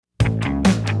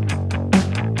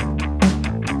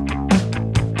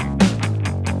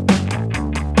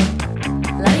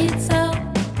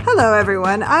Hello,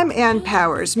 everyone. I'm Ann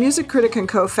Powers, music critic and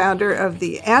co-founder of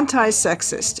the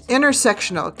anti-sexist,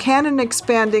 intersectional,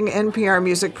 canon-expanding NPR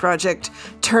music project,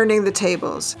 Turning the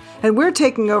Tables. And we're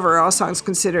taking over All Songs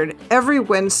Considered every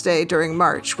Wednesday during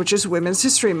March, which is Women's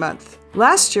History Month.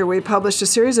 Last year, we published a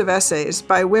series of essays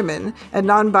by women and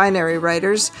non-binary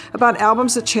writers about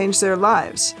albums that changed their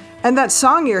lives. And that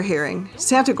song you're hearing,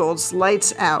 Santigold's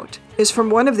Lights Out, is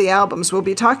from one of the albums we'll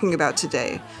be talking about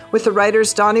today, with the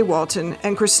writers Donnie Walton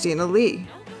and Christina Lee.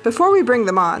 Before we bring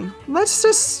them on, let's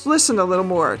just listen a little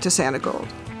more to Santigold.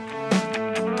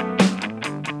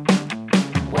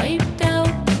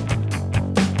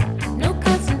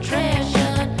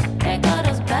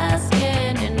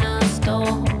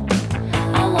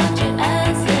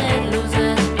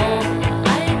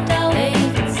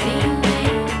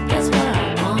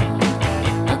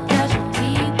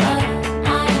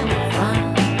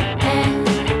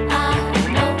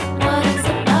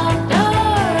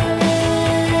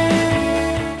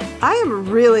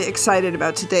 Really excited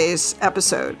about today's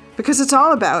episode because it's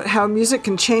all about how music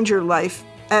can change your life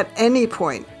at any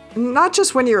point, not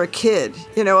just when you're a kid.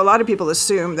 You know, a lot of people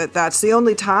assume that that's the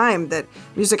only time that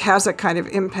music has that kind of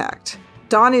impact.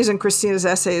 Donnie's and Christina's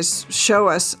essays show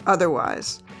us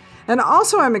otherwise. And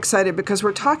also I'm excited because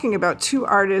we're talking about two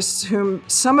artists whom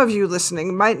some of you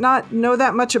listening might not know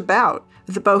that much about.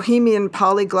 The bohemian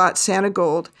polyglot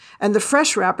Santigold and the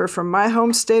fresh rapper from my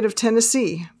home state of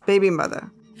Tennessee, Baby Mother.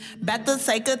 About to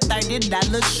take a $30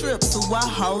 trip to a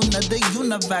whole nother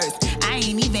universe. I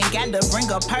ain't even gotta bring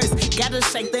a purse. Gotta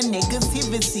shake the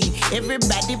negativity.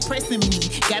 Everybody pressing me.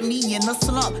 Got me in a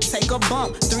slump. Take a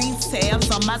bump. 3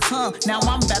 tabs on my tongue. Now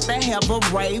I'm about to have a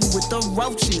rave with the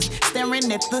roaches.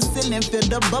 Staring at the ceiling, feel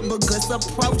the bubble guts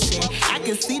approaching. I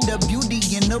can see the beauty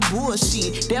in the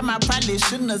bullshit. Damn, I probably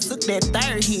shouldn't have took that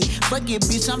third hit. Fuck it,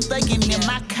 bitch, I'm thugging in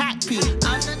my cockpit.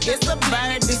 It's a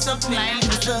bird, it's a plane,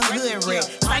 it's a hood wreck.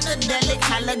 Psychedelic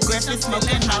holographic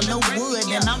smoking on the wood,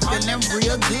 and I'm feeling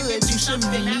real good. You should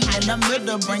meet me in the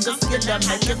middle, bring a skidder,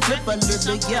 make it flip a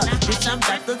little, yeah. Bitch, I'm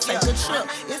about to take a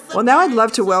trip. Well, now I'd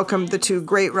love to welcome the two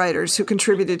great writers who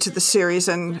contributed to the series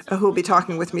and who'll be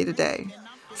talking with me today.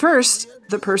 First,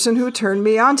 the person who turned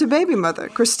me on to Baby Mother,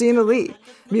 Christina Lee,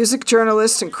 music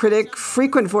journalist and critic,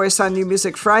 frequent voice on New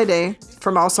Music Friday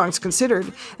from All Songs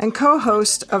Considered, and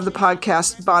co-host of the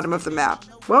podcast Bottom of the Map.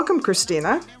 Welcome,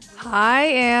 Christina. Hi,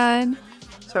 Ann.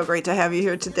 So great to have you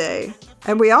here today.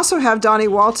 And we also have Donnie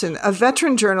Walton, a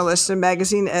veteran journalist and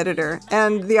magazine editor,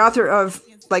 and the author of,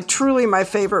 truly my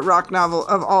favorite rock novel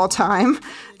of all time,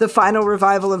 The Final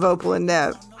Revival of Opal and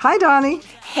Nev. Hi, Donnie.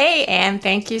 Hey, Ann.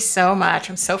 Thank you so much.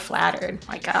 I'm so flattered.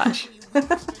 My gosh.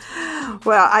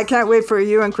 Well, I can't wait for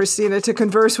you and Christina to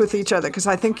converse with each other because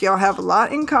I think y'all have a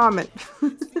lot in common.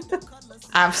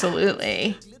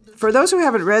 Absolutely. For those who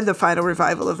haven't read The Final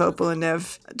Revival of Opal and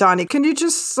Nev, Donnie, can you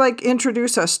just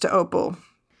introduce us to Opal?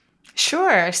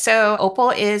 Sure. So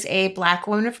Opal is a Black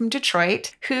woman from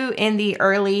Detroit who in the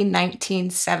early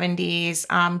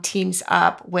 1970s teams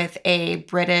up with a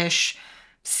British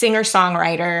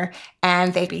singer-songwriter,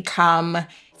 and they become,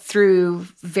 through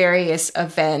various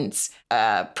events,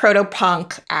 a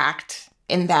proto-punk act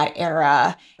in that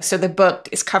era. So the book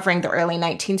is covering the early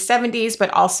 1970s,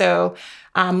 but also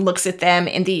looks at them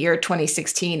in the year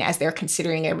 2016 as they're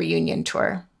considering a reunion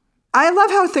tour. I love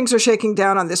how things are shaking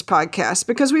down on this podcast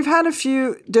because we've had a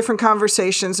few different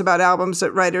conversations about albums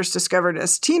that writers discovered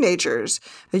as teenagers.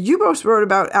 You both wrote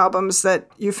about albums that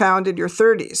you found in your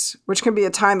 30s, which can be a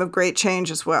time of great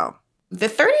change as well. The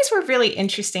 30s were really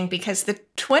interesting because the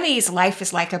 20s, life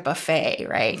is like a buffet,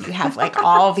 right? You have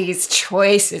all these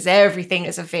choices. Everything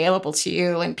is available to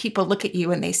you. And people look at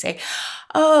you and they say,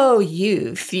 oh,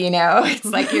 youth, It's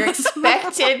like you're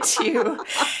expected to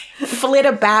flit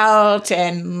about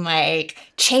and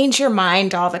change your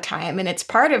mind all the time. And it's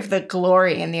part of the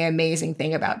glory and the amazing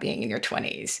thing about being in your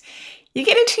 20s. You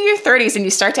get into your 30s and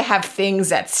you start to have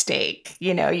things at stake.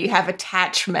 You have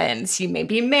attachments, you may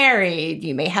be married,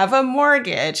 you may have a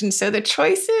mortgage. And so the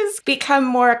choices become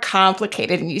more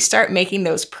complicated and you start making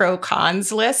those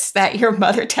pro-cons lists that your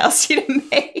mother tells you to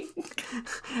make.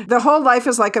 The whole life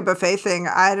is like a buffet thing.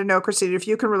 I don't know, Christina, if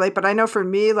you can relate, but I know for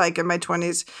me, in my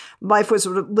 20s, life was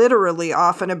literally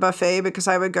often a buffet because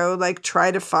I would go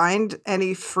try to find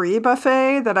any free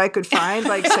buffet that I could find,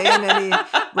 say in any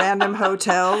random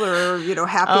hotel or,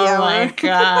 happy hour. Oh my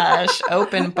gosh,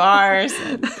 open bars.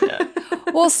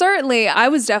 Well, certainly, I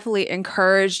was definitely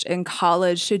encouraged in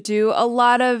college to do a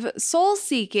lot of soul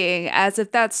seeking, as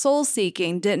if that soul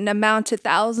seeking didn't amount to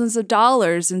thousands of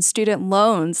dollars in student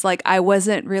loans. Like, I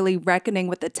wasn't really reckoning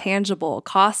with the tangible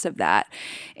cost of that.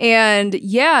 And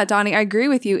yeah, Donnie, I agree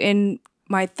with you. In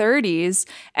my 30s,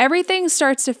 everything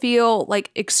starts to feel like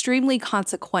extremely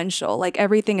consequential. Like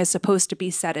everything is supposed to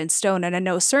be set in stone. And I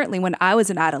know certainly when I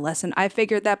was an adolescent, I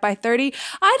figured that by 30,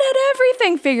 I'd had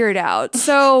everything figured out.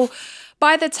 So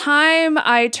by the time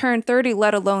I turned 30,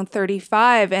 let alone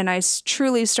 35, and I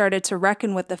truly started to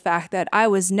reckon with the fact that I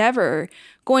was never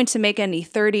going to make any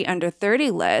 30 under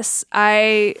 30 lists,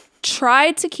 I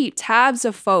tried to keep tabs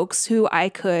of folks who I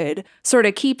could sort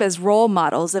of keep as role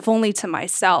models, if only to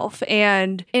myself.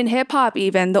 And in hip hop,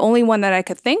 even the only one that I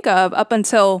could think of up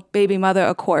until Baby Mother,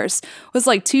 of course, was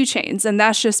like 2 Chainz. And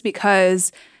that's just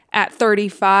because at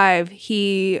 35,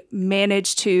 he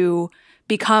managed to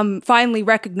become finally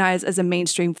recognized as a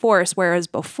mainstream force. Whereas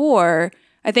before,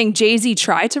 I think Jay-Z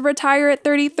tried to retire at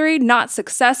 33, not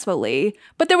successfully,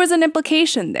 but there was an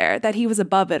implication there that he was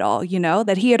above it all, you know,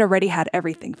 that he had already had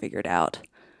everything figured out.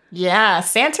 Yeah,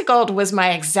 Santigold was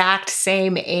my exact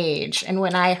same age. And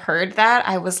when I heard that,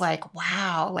 I was like,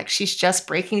 wow, like she's just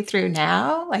breaking through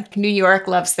now. Like New York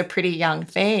loves the pretty young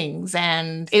things.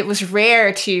 And it was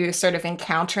rare to sort of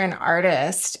encounter an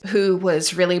artist who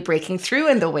was really breaking through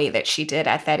in the way that she did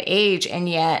at that age. And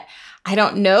yet, I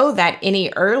don't know that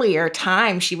any earlier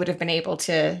time she would have been able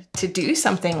to do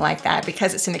something like that,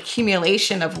 because it's an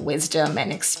accumulation of wisdom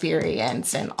and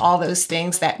experience and all those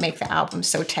things that make the album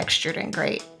so textured and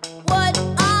great. What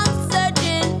I'm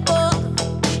searching for,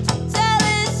 tell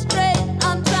it straight,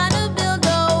 I'm trying to build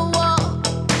a wall.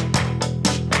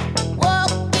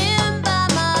 Walking by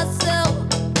myself,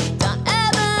 down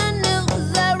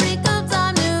avenues, every good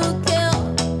time to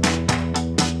kill.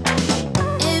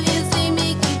 If you see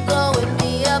me, keep blowing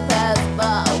me up, pass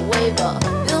by a waiver.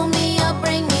 Fill me up,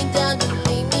 bring me down, just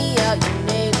leave me out, you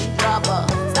name dropper.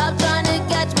 Stop trying to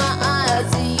catch my eye, I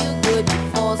see you good, you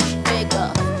false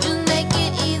faker. Just make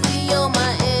it easy, you're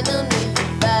my enemy, you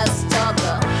fast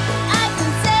talker. I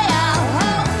can say I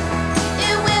hope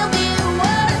it will be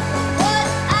worth what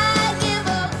I give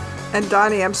up. And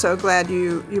Donnie, I'm so glad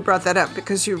you brought that up,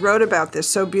 because you wrote about this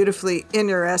so beautifully in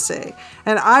your essay.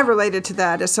 And I related to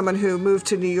that as someone who moved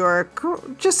to New York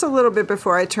just a little bit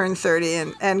before I turned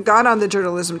 30 and got on the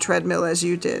journalism treadmill as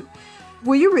you did.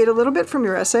 Will you read a little bit from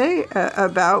your essay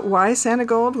about why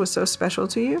Santigold was so special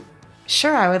to you?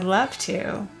 Sure, I would love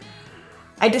to.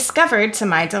 I discovered, to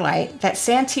my delight, that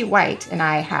Santi White and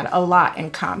I had a lot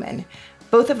in common.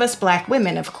 Both of us Black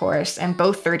women, of course, and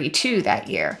both 32 that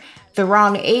year. The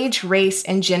wrong age, race,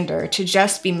 and gender to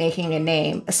just be making a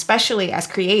name, especially as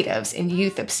creatives in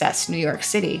youth-obsessed New York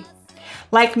City.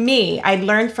 Like me, I'd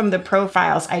learned from the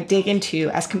profiles I dig into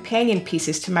as companion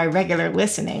pieces to my regular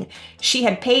listening. She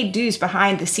had paid dues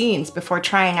behind the scenes before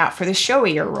trying out for the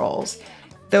showier roles.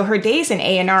 Though her days in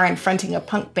A&R and fronting a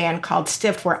punk band called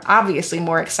Stiff were obviously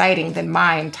more exciting than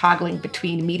mine toggling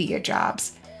between media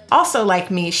jobs. Also like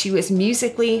me, she was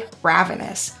musically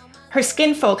ravenous. Her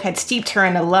skinfolk had steeped her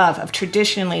in a love of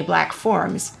traditionally Black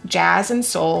forms, jazz and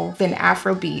soul, then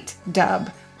Afrobeat,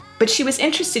 dub. But she was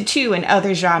interested too in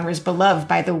other genres beloved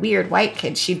by the weird white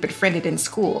kids she'd befriended in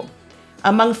school.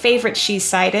 Among favorites she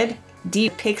cited,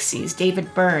 Deep Pixies,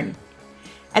 David Byrne.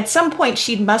 At some point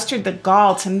she'd mustered the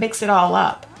gall to mix it all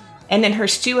up, and in her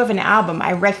stew of an album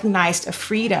I recognized a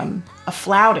freedom, a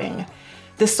flouting,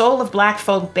 the soul of Black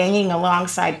folk banging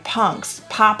alongside punks,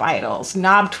 pop idols,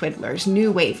 knob twiddlers,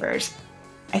 new wavers.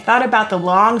 I thought about the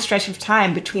long stretch of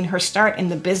time between her start in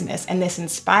the business and this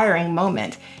inspiring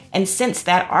moment, and since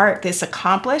that art this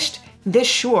accomplished, this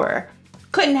sure,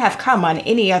 couldn't have come on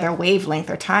any other wavelength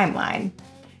or timeline.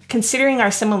 Considering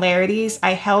our similarities,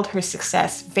 I held her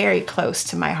success very close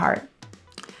to my heart.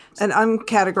 An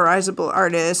uncategorizable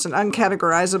artist, an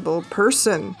uncategorizable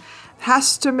person,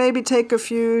 has to maybe take a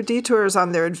few detours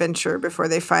on their adventure before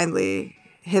they finally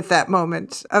hit that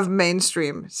moment of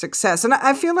mainstream success. And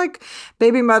I feel like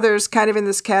Baby Mother's kind of in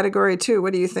this category too.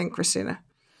 What do you think, Christina?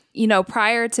 You know,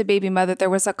 prior to Baby Mother, there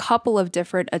was a couple of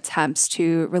different attempts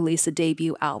to release a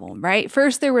debut album, right?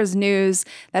 First, there was news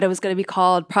that it was going to be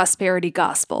called Prosperity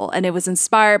Gospel, and it was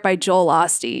inspired by Joel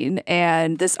Osteen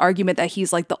and this argument that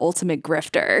he's like the ultimate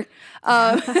grifter.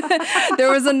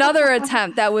 There was another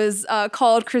attempt that was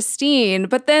called Christine,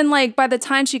 but then like by the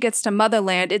time she gets to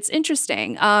Motherland, it's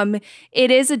interesting. It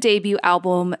is a debut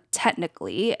album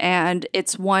technically, and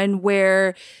it's one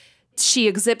where she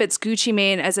exhibits Gucci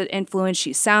Mane as an influence.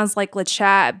 She sounds like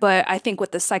LeChat, but I think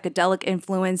with the psychedelic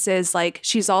influences, like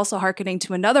she's also hearkening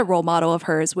to another role model of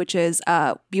hers, which is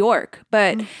Bjork.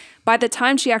 But by the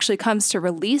time she actually comes to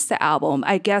release the album,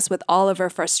 I guess with all of her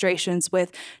frustrations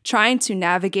with trying to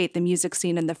navigate the music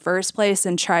scene in the first place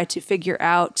and try to figure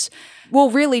out,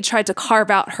 really tried to carve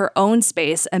out her own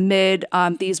space amid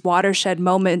these watershed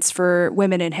moments for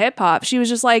women in hip hop. She was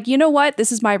just like, you know what?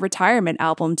 This is my retirement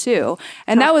album too.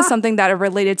 And that was something that I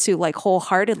related to like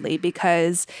wholeheartedly,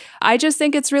 because I just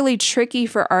think it's really tricky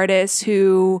for artists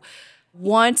who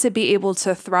want to be able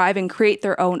to thrive and create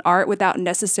their own art without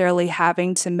necessarily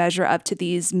having to measure up to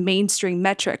these mainstream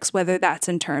metrics, whether that's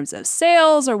in terms of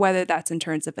sales or whether that's in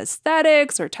terms of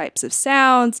aesthetics or types of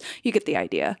sounds. You get the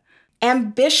idea.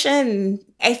 Ambition,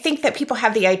 I think that people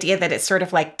have the idea that it sort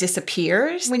of like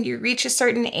disappears when you reach a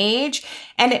certain age,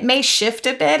 and it may shift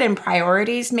a bit and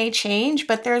priorities may change,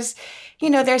 but there's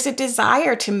a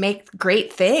desire to make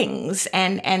great things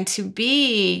and to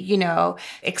be,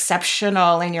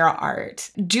 exceptional in your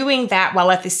art. Doing that while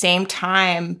at the same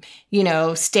time,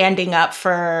 standing up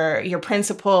for your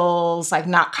principles, like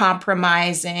not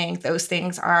compromising, those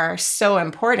things are so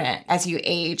important as you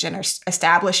age and are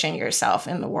establishing yourself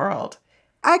in the world.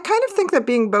 I kind of think that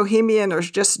being bohemian or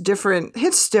just different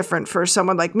hits different for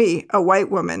someone like me, a white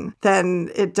woman,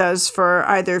 than it does for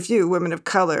either of you, women of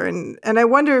color. And I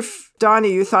wonder if,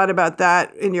 Donnie, you thought about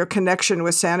that in your connection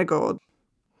with Santigold.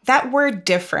 That word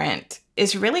different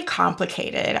is really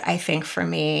complicated, I think, for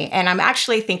me. And I'm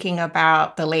actually thinking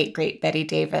about the late, great Betty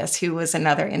Davis, who was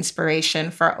another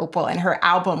inspiration for Opal, and her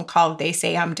album called They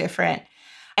Say I'm Different.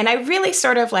 And I really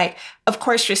sort of of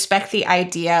course, respect the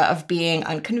idea of being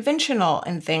unconventional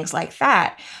and things like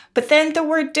that. But then the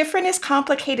word different is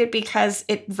complicated because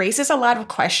it raises a lot of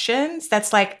questions.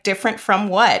 That's like different from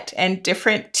what and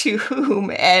different to whom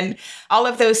and all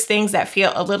of those things that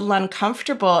feel a little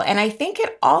uncomfortable. And I think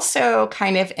it also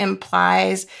kind of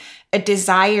implies a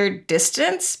desired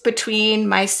distance between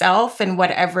myself and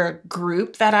whatever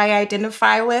group that I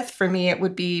identify with. For me, it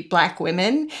would be Black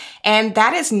women. And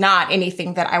that is not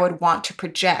anything that I would want to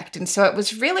project. And so it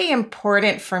was really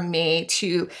important for me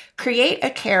to create a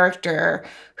character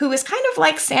who is kind of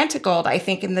like Santigold, I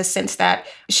think, in the sense that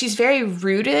she's very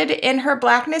rooted in her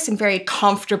Blackness and very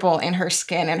comfortable in her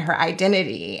skin and her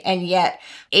identity, and yet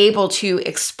able to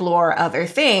explore other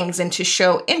things and to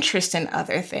show interest in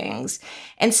other things.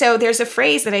 And so there's a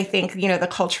phrase that I think, the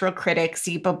cultural critic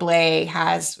Ziba Blay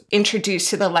has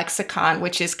introduced to the lexicon,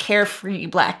 which is carefree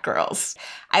Black girls.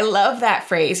 I love that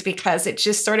phrase because it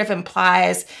just sort of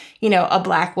implies, a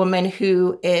Black woman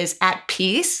who is at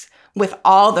peace with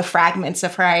all the fragments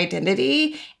of her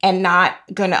identity and not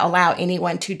going to allow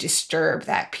anyone to disturb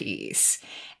that peace.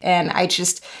 And I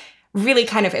just really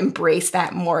kind of embrace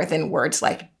that more than words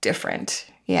like different.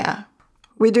 Yeah.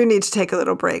 We do need to take a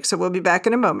little break, so we'll be back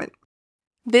in a moment.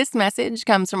 This message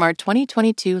comes from our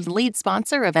 2022 lead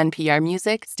sponsor of NPR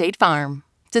Music, State Farm.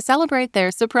 To celebrate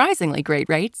their surprisingly great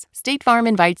rates, State Farm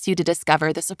invites you to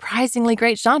discover the surprisingly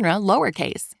great genre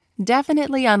lowercase.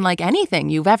 Definitely unlike anything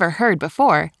you've ever heard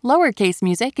before, lowercase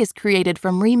music is created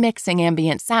from remixing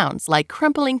ambient sounds like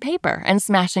crumpling paper and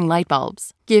smashing light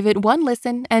bulbs. Give it one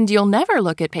listen and you'll never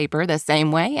look at paper the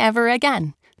same way ever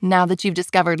again. Now that you've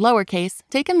discovered lowercase,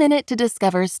 take a minute to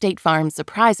discover State Farm's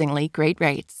surprisingly great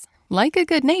rates. Like a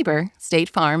good neighbor, State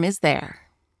Farm is there.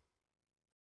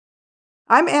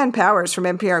 I'm Ann Powers from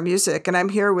NPR Music, and I'm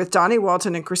here with Donnie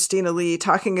Walton and Christina Lee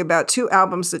talking about two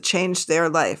albums that changed their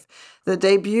life, the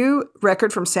debut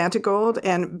record from Santigold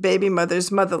and Baby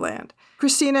Mother's Motherland.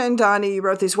 Christina and Donnie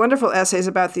wrote these wonderful essays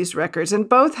about these records, and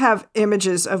both have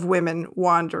images of women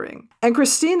wandering. And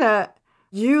Christina,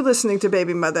 you listening to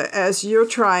Baby Mother as you're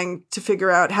trying to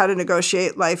figure out how to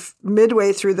negotiate life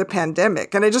midway through the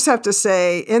pandemic. And I just have to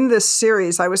say, in this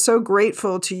series, I was so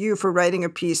grateful to you for writing a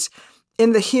piece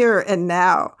in the here and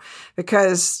now,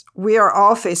 because we are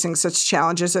all facing such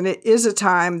challenges, and it is a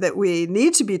time that we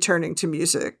need to be turning to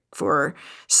music for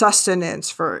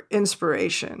sustenance, for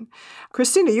inspiration.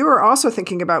 Christina, you are also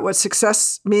thinking about what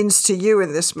success means to you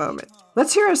in this moment.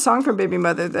 Let's hear a song from Baby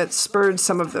Mother that spurred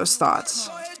some of those thoughts.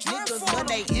 Niggas love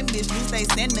they image, use they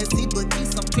sanity, but keep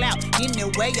some clout.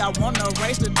 Anyway, I wanna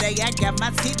race today, I got my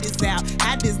titties out.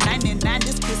 I this 99,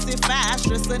 this pussy 5, I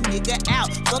stress a nigga out.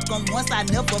 Fuck 'em once, I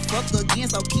never fuck again,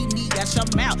 so keep me out your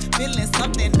mouth. Feeling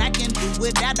something I can do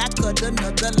without, I cut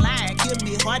another line. Kill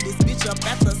me hard, this bitch up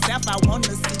at the south, I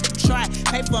wanna see you try.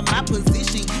 Pay for my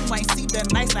position, you ain't see the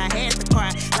nights I had to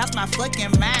cry. Lost my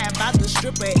fucking mind, about the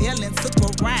stripper Ellen took a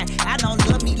ride. I don't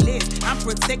love me less, I'm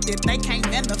protected, they can't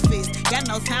manifest. Got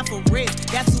no time for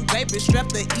rest, got 2 babies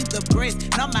strapped to either breast.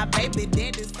 No, my baby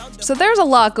daddy's So there's a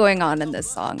lot going on in this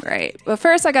song, right? But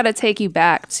first I gotta take you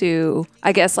back to,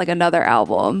 I guess, like another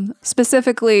album.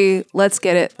 Specifically, Let's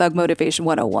Get It, Thug Motivation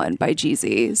 101 by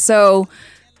Jeezy. So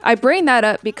I bring that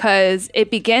up because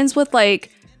it begins with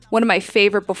like one of my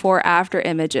favorite before after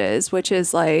images, which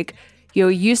is like, you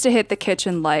used to hit the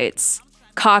kitchen lights,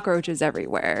 cockroaches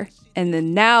everywhere. And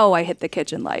then now I hit the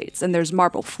kitchen lights and there's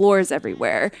marble floors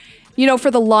everywhere.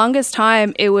 For the longest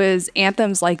time, it was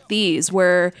anthems like these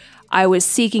where I was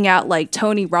seeking out like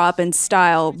Tony Robbins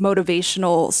style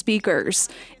motivational speakers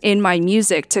in my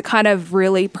music to kind of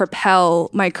really propel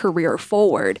my career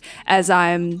forward as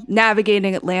I'm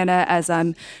navigating Atlanta, as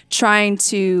I'm trying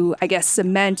to, I guess,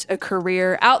 cement a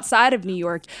career outside of New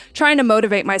York, trying to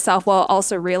motivate myself while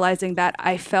also realizing that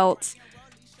I felt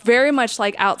very much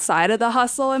like outside of the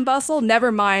hustle and bustle,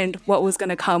 never mind what was going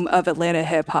to come of Atlanta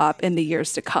hip hop in the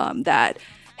years to come, that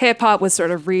hip hop was sort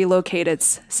of relocated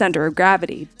its center of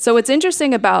gravity. So what's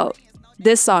interesting about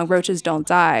this song, Roaches Don't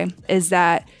Die, is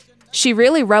that she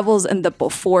really revels in the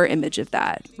before image of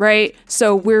that, right?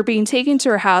 So we're being taken to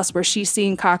her house where she's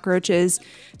seeing cockroaches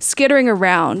skittering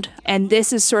around. And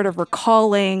this is sort of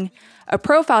recalling a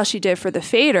profile she did for The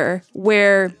Fader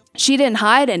where she didn't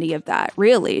hide any of that,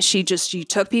 really. She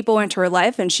took people into her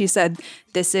life and she said,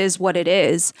 this is what it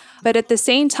is. But at the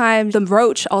same time, the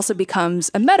roach also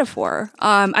becomes a metaphor.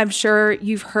 I'm sure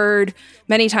you've heard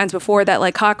many times before that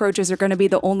like cockroaches are going to be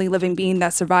the only living being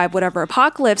that survive whatever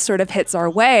apocalypse sort of hits our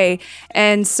way.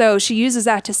 And so she uses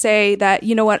that to say that,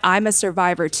 you know what, I'm a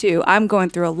survivor too. I'm going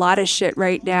through a lot of shit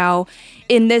right now.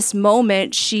 In this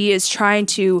moment, she is trying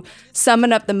to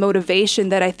summon up the motivation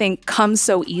that I think comes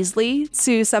so easily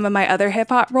to some of my other hip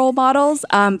hop role models.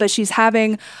 But she's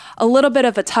having a little bit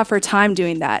of a tougher time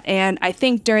doing that. And I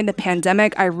think during the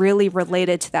pandemic, I really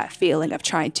related to that feeling of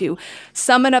trying to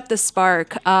summon up the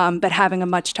spark, but having a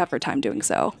much tougher time doing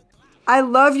so. I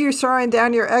love you throwing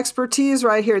down your expertise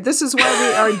right here. This is why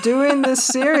we are doing this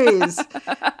series.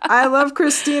 I love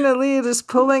Christina Lee just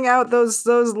pulling out those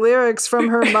lyrics from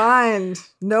her mind.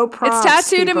 No prompts. It's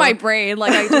tattooed people. in my brain.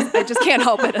 Like I just can't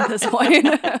help it at this point.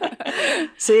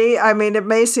 See, I mean, it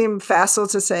may seem facile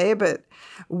to say, but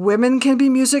women can be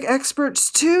music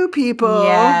experts too, people.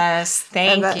 Yes,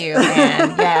 thank you,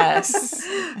 man. Yes.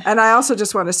 And I also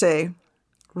just want to say,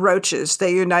 roaches,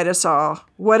 they unite us all.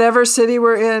 Whatever city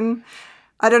we're in.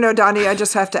 I don't know, Donnie, I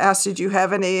just have to ask, did you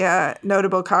have any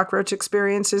notable cockroach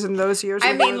experiences in those years?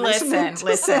 I mean, listen.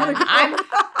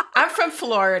 I'm from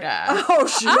Florida. Oh,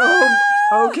 sure.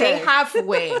 Okay. They have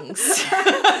wings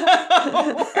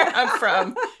where I'm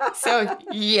from. So,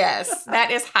 yes,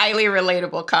 that is highly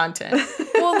relatable content.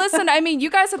 Well, listen, I mean, you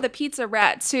guys have the pizza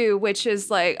rat, too, which is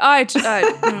like, yeah,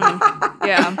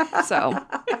 so.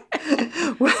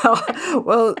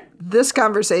 Well, this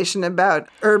conversation about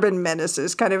urban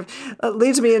menaces kind of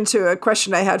leads me into a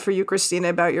question I had for you, Christina,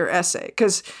 about your essay.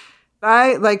 Because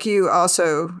I, like you,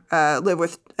 also live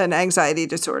with an anxiety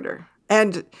disorder.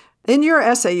 And in your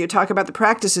essay, you talk about the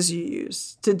practices you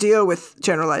use to deal with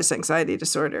generalized anxiety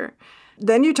disorder.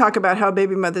 Then you talk about how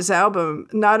Baby Mother's album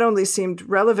not only seemed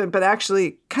relevant, but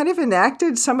actually kind of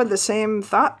enacted some of the same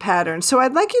thought patterns. So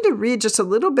I'd like you to read just a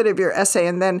little bit of your essay.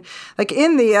 And then, like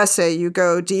in the essay, you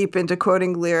go deep into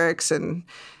quoting lyrics and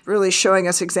really showing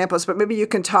us examples. But maybe you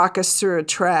can talk us through a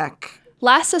track.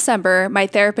 Last December, my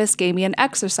therapist gave me an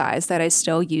exercise that I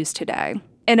still use today.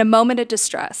 In a moment of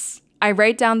distress, I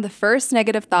write down the first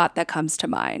negative thought that comes to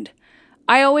mind.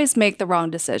 I always make the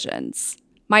wrong decisions.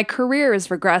 My career is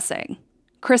regressing.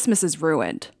 Christmas is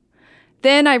ruined.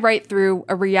 Then I write through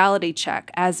a reality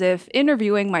check as if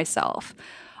interviewing myself.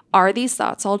 Are these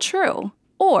thoughts all true?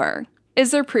 Or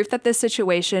is there proof that this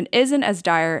situation isn't as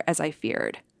dire as I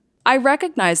feared? I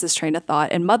recognize this train of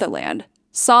thought in Motherland.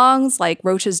 Songs like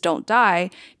Roaches Don't Die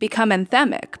become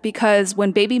anthemic because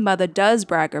when Baby Mother does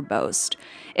brag or boast,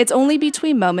 it's only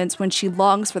between moments when she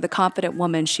longs for the confident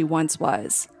woman she once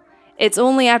was. It's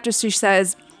only after she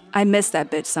says, I miss that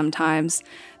bitch sometimes,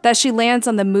 that she lands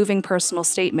on the moving personal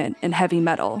statement in Heavy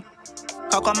Metal.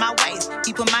 Coke on my waist,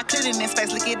 he put my clit in his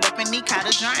face, lick it up and he caught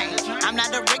a drain. I'm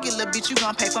not a regular bitch, you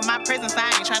gon' pay for my presence, I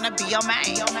ain't tryna be your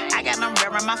man. I got them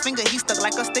red on my finger, he stuck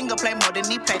like a stinger, play more than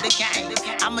he play the game.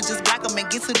 I'ma just block him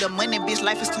and get to the money, bitch,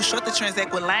 life is too short to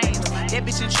transact with lanes. That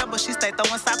bitch in trouble, she stay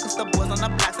throwing socks, cause the boys on the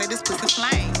block say this pussy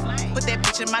flame. Put that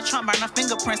bitch in my trunk, burn her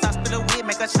fingerprints, I spit a wig,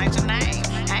 make her change her name.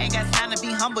 I ain't got time to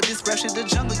be humble, this rap shit the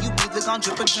jungle, you either gon'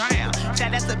 drip or drown.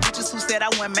 Shout out to bitches who said I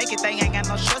wouldn't make it, they ain't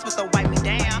got no choice but to wipe me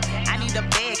down. I need a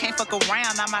bed, can't fuck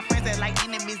around, now my friends are like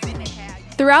enemies in it.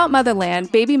 Throughout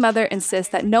Motherland, Baby Mother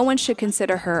insists that no one should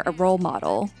consider her a role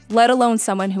model, let alone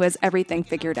someone who has everything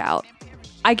figured out.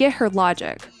 I get her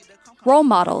logic. Role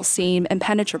models seem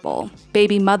impenetrable.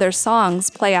 Baby Mother's songs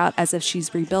play out as if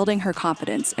she's rebuilding her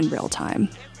confidence in real time.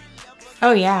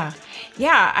 Oh, yeah.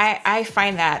 Yeah, I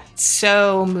find that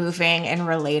so moving and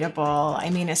relatable. I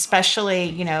mean,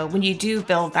 especially, when you do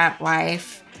build that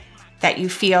life that you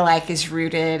feel like is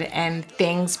rooted and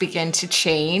things begin to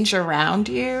change around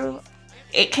you,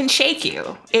 it can shake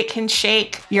you. It can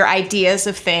shake your ideas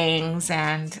of things.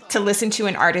 And to listen to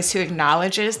an artist who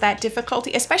acknowledges that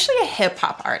difficulty, especially a hip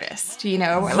hop artist,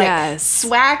 where like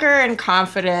swagger and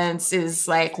confidence is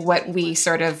like what we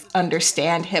sort of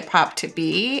understand hip hop to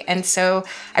be. And so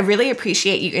I really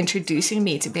appreciate you introducing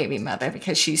me to Baby Mother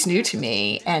because she's new to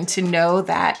me. And to know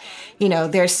that,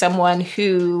 there's someone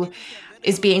who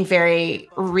is being very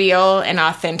real and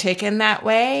authentic in that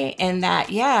way. And that,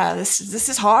 this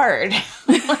is hard.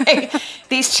 Like,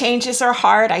 these changes are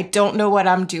hard. I don't know what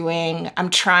I'm doing. I'm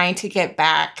trying to get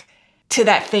back to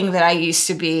that thing that I used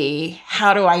to be.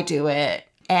 How do I do it?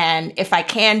 And if I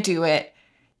can do it,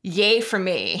 yay for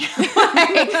me.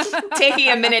 Like, taking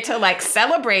a minute to like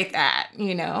celebrate that,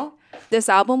 This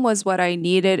album was what I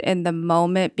needed in the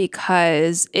moment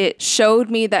because it showed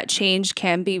me that change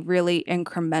can be really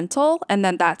incremental and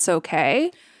then that's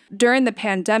okay. During the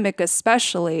pandemic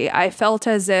especially, I felt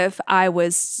as if I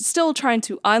was still trying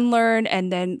to unlearn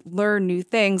and then learn new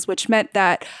things, which meant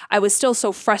that I was still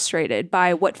so frustrated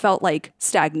by what felt like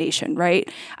stagnation,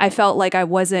 right? I felt like I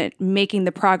wasn't making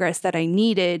the progress that I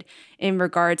needed in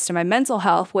regards to my mental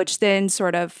health, which then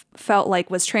sort of felt like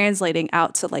was translating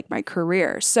out to like my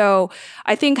career. So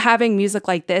I think having music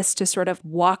like this to sort of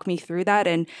walk me through that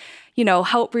and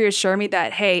help reassure me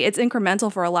that, hey, it's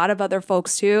incremental for a lot of other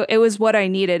folks too. It was what I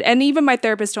needed. And even my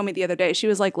therapist told me the other day, she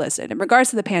was like, listen, in regards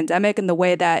to the pandemic and the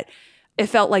way that it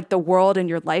felt like the world and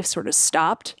your life sort of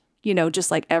stopped,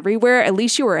 just like everywhere, at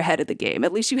least you were ahead of the game.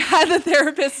 At least you had the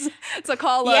therapist to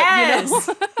call up,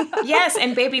 Yes,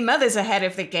 and Baby Mother's ahead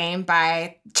of the game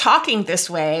by talking this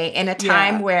way in a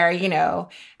time where,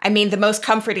 the most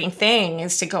comforting thing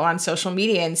is to go on social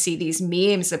media and see these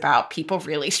memes about people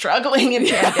really struggling in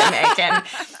pandemic. And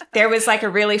there was like a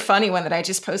really funny one that I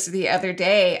just posted the other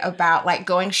day about like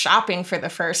going shopping for the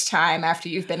first time after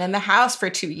you've been in the house for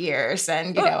 2 years.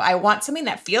 And, I want something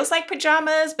that feels like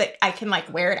pajamas, but I can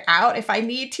like wear it out if I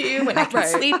need to, and I can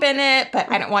sleep in it, but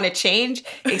I don't want to change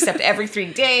except every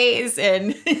 3 days.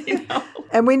 And,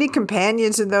 And we need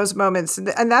companions in those moments.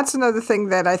 And that's another thing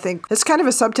that I think is kind of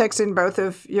a subtext in both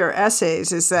of your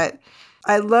essays is that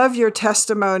I love your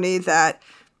testimony that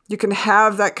you can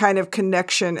have that kind of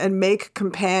connection and make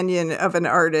companion of an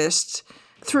artist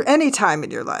through any time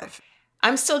in your life.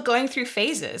 I'm still going through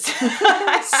phases.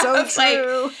 So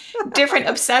true. Like different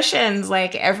obsessions,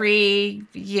 like every,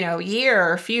 year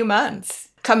or few months.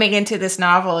 Coming into this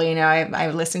novel,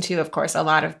 I listened to, of course, a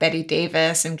lot of Betty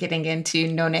Davis and getting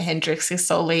into Nona Hendrix's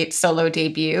solo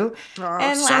debut. Oh,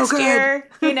 and so last good. year,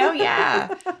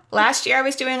 last year I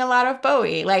was doing a lot of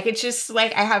Bowie. Like, it's just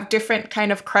like I have different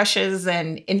kind of crushes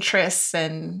and interests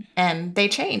and they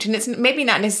change. And it's maybe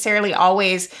not necessarily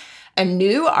always a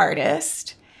new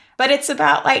artist, but it's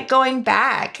about like going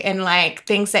back and like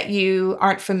things that you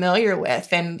aren't familiar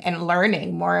with and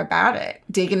learning more about it,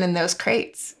 digging in those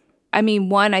crates.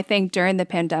 I think during the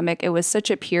pandemic, it was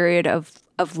such a period of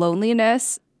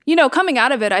loneliness. Coming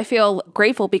out of it, I feel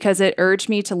grateful because it urged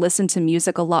me to listen to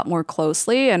music a lot more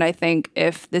closely. And I think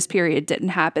if this period didn't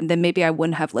happen, then maybe I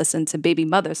wouldn't have listened to Baby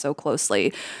Mother so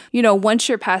closely. Once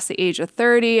you're past the age of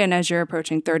 30 and as you're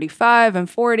approaching 35 and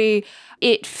 40,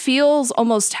 it feels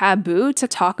almost taboo to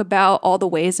talk about all the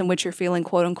ways in which you're feeling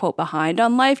quote unquote behind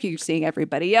on life. You're seeing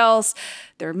everybody else.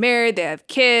 They're married, they have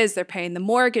kids, they're paying the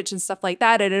mortgage and stuff like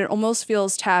that. And it almost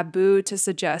feels taboo to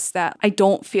suggest that I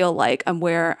don't feel like I'm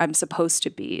where I'm supposed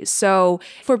to be. So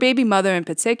for Baby Mother in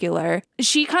particular,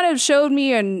 she kind of showed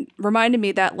me and reminded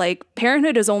me that like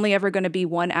parenthood is only ever going to be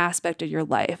one aspect of your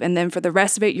life. And then for the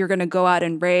rest of it, you're going to go out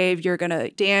and rave, you're going to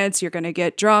dance, you're going to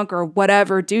get drunk or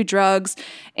whatever, do drugs,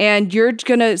 and you're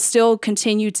going to still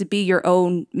continue to be your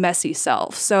own messy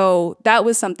self. So that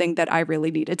was something that I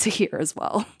really needed to hear as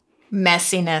well.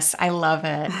 Messiness. I love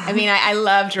it. I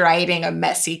loved writing a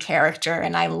messy character,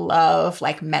 and I love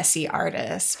like messy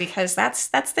artists because that's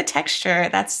the texture.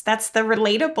 That's the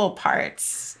relatable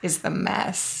parts is the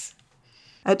mess.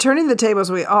 At Turning the Tables,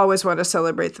 we always want to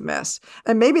celebrate the mess.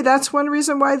 And maybe that's one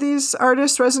reason why these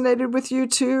artists resonated with you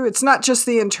too. It's not just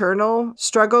the internal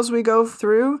struggles we go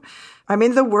through.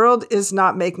 The world is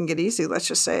not making it easy. Let's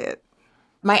just say it.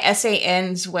 My essay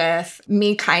ends with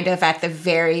me kind of at the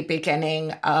very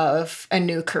beginning of a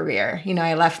new career.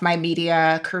 I left my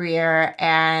media career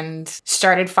and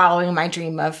started following my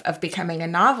dream of becoming a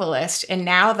novelist. And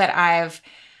now that I've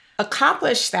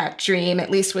accomplished that dream, at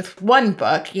least with one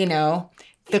book,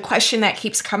 the question that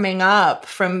keeps coming up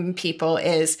from people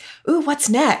is, ooh, what's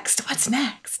next? What's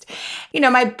next?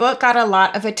 My book got a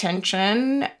lot of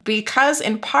attention because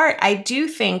in part, I do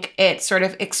think it sort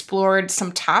of explored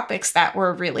some topics that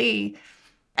were really,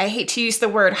 I hate to use the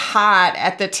word hot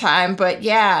at the time, but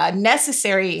yeah,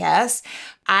 necessary, yes.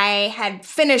 I had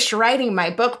finished writing my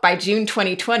book by June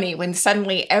 2020 when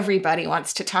suddenly everybody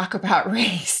wants to talk about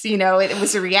race. It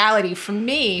was a reality for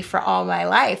me for all my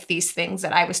life, these things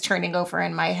that I was turning over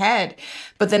in my head.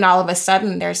 But then all of a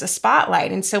sudden there's a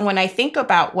spotlight. And so when I think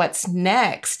about what's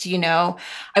next, I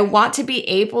want to be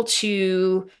able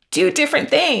to do different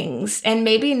things and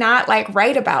maybe not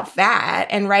write about that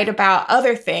and write about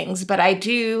other things. But I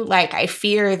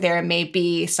fear there may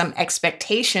be some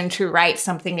expectation to write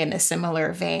something in a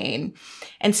similar vein.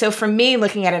 And so for me,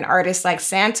 looking at an artist like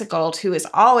Santigold, who is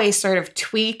always sort of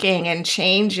tweaking and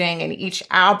changing and each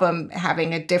album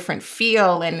having a different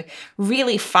feel and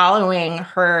really following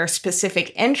her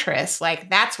specific interests,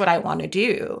 that's what I want to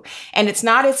do. And it's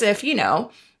not as if,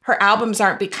 her albums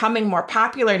aren't becoming more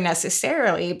popular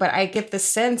necessarily, but I get the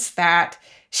sense that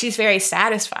she's very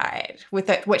satisfied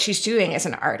with what she's doing as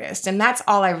an artist. And that's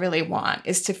all I really want,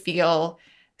 is to feel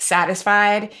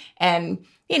satisfied. And,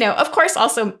 of course,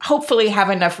 also hopefully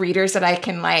have enough readers that I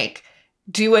can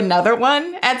do another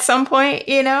one at some point,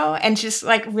 and just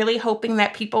really hoping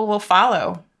that people will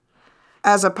follow.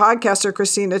 As a podcaster,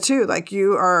 Christina, too,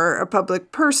 you are a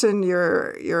public person,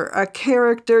 you're a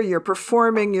character, you're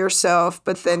performing yourself,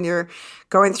 but then you're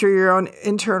going through your own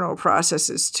internal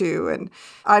processes too. And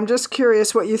I'm just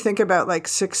curious what you think about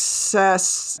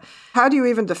success. How do you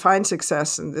even define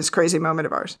success in this crazy moment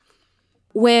of ours?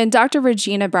 When Dr.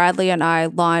 Regina Bradley and I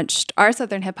launched our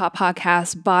Southern Hip Hop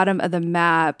podcast, Bottom of the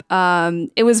Map,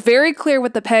 it was very clear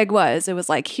what the peg was. It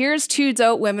was here's two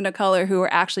dope women of color who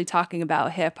are actually talking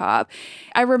about hip hop.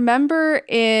 I remember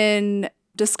in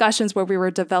discussions where we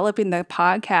were developing the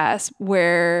podcast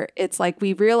where it's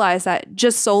we realized that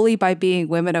just solely by being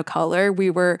women of color, we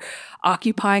were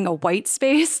occupying a white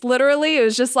space, literally. It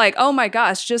was just oh my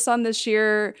gosh, just on the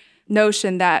sheer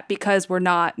notion that because we're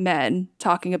not men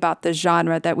talking about the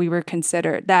genre that we were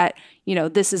considered, that,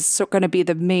 this is going to be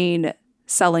the main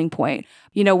selling point.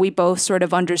 We both sort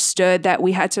of understood that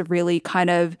we had to really kind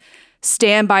of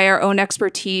stand by our own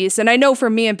expertise. And I know for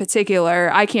me in particular,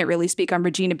 I can't really speak on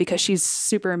Regina because she's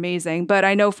super amazing, but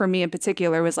I know for me in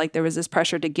particular was there was this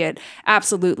pressure to get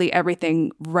absolutely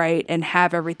everything right and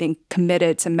have everything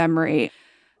committed to memory.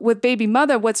 With Baby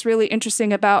Mother, what's really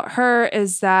interesting about her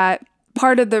is that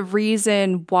part of the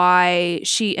reason why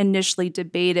she initially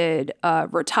debated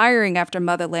retiring after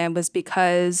Motherland was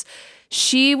because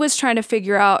she was trying to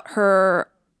figure out her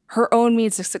own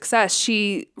means of success.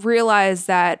 She realized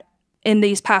that in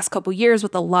these past couple years,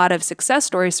 with a lot of success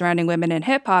stories surrounding women in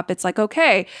hip hop, it's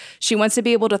okay, she wants to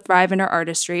be able to thrive in her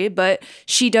artistry, but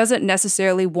she doesn't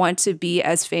necessarily want to be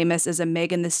as famous as a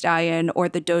Megan Thee Stallion or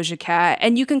the Doja Cat.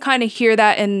 And you can kind of hear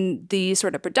that in the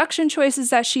sort of production choices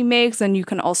that she makes. And you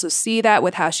can also see that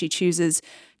with how she chooses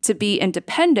to be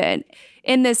independent.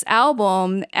 In this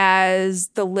album, as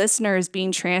the listener is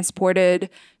being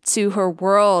transported to her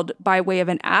world by way of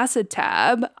an acid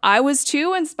tab, I was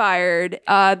too inspired.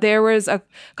 There was a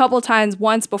couple times,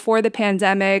 once before the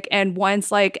pandemic and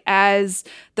once as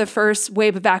the first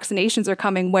wave of vaccinations are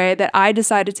coming, where that I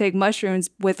decided to take mushrooms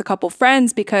with a couple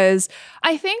friends, because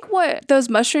I think what those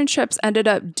mushroom trips ended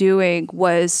up doing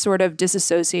was sort of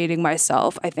disassociating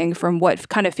myself, I think, from what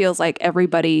kind of feels like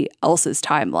everybody else's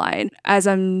timeline. As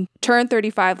I'm turned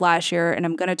 35 last year and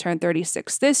I'm going to turn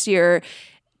 36 this year,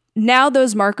 now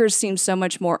those markers seem so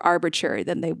much more arbitrary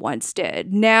than they once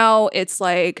did. Now it's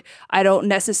I don't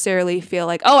necessarily feel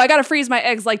oh, I got to freeze my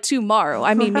eggs tomorrow.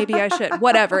 I mean, maybe I should,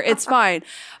 whatever, it's fine.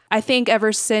 I think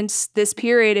ever since this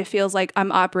period, it feels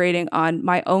I'm operating on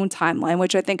my own timeline,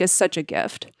 which I think is such a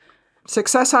gift.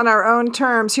 Success on our own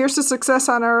terms. Here's to success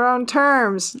on our own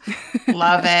terms.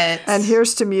 Love it. And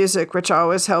here's to music, which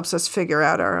always helps us figure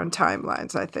out our own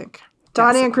timelines, I think.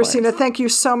 Donnie Yes, and Christina, thank you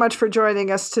so much for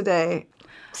joining us today.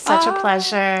 Such a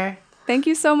pleasure. Thank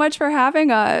you so much for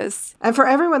having us. And for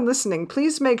everyone listening,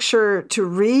 please make sure to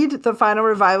read the final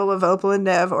revival of Opal and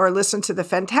Nev or listen to the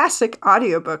fantastic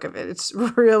audiobook of it. It's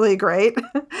really great.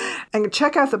 And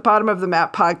check out the Bottom of the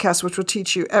Map podcast, which will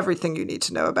teach you everything you need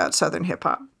to know about Southern hip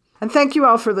hop. And thank you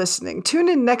all for listening. Tune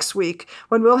in next week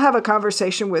when we'll have a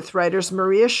conversation with writers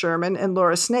Maria Sherman and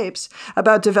Laura Snapes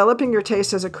about developing your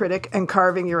taste as a critic and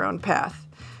carving your own path.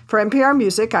 For NPR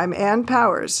Music, I'm Ann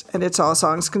Powers, and it's All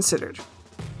Songs Considered.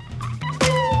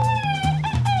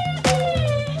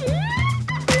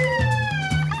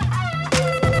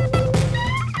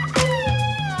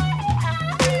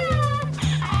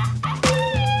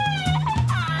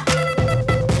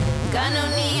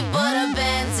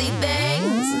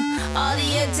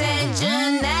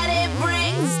 attention that it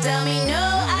brings. Tell me no.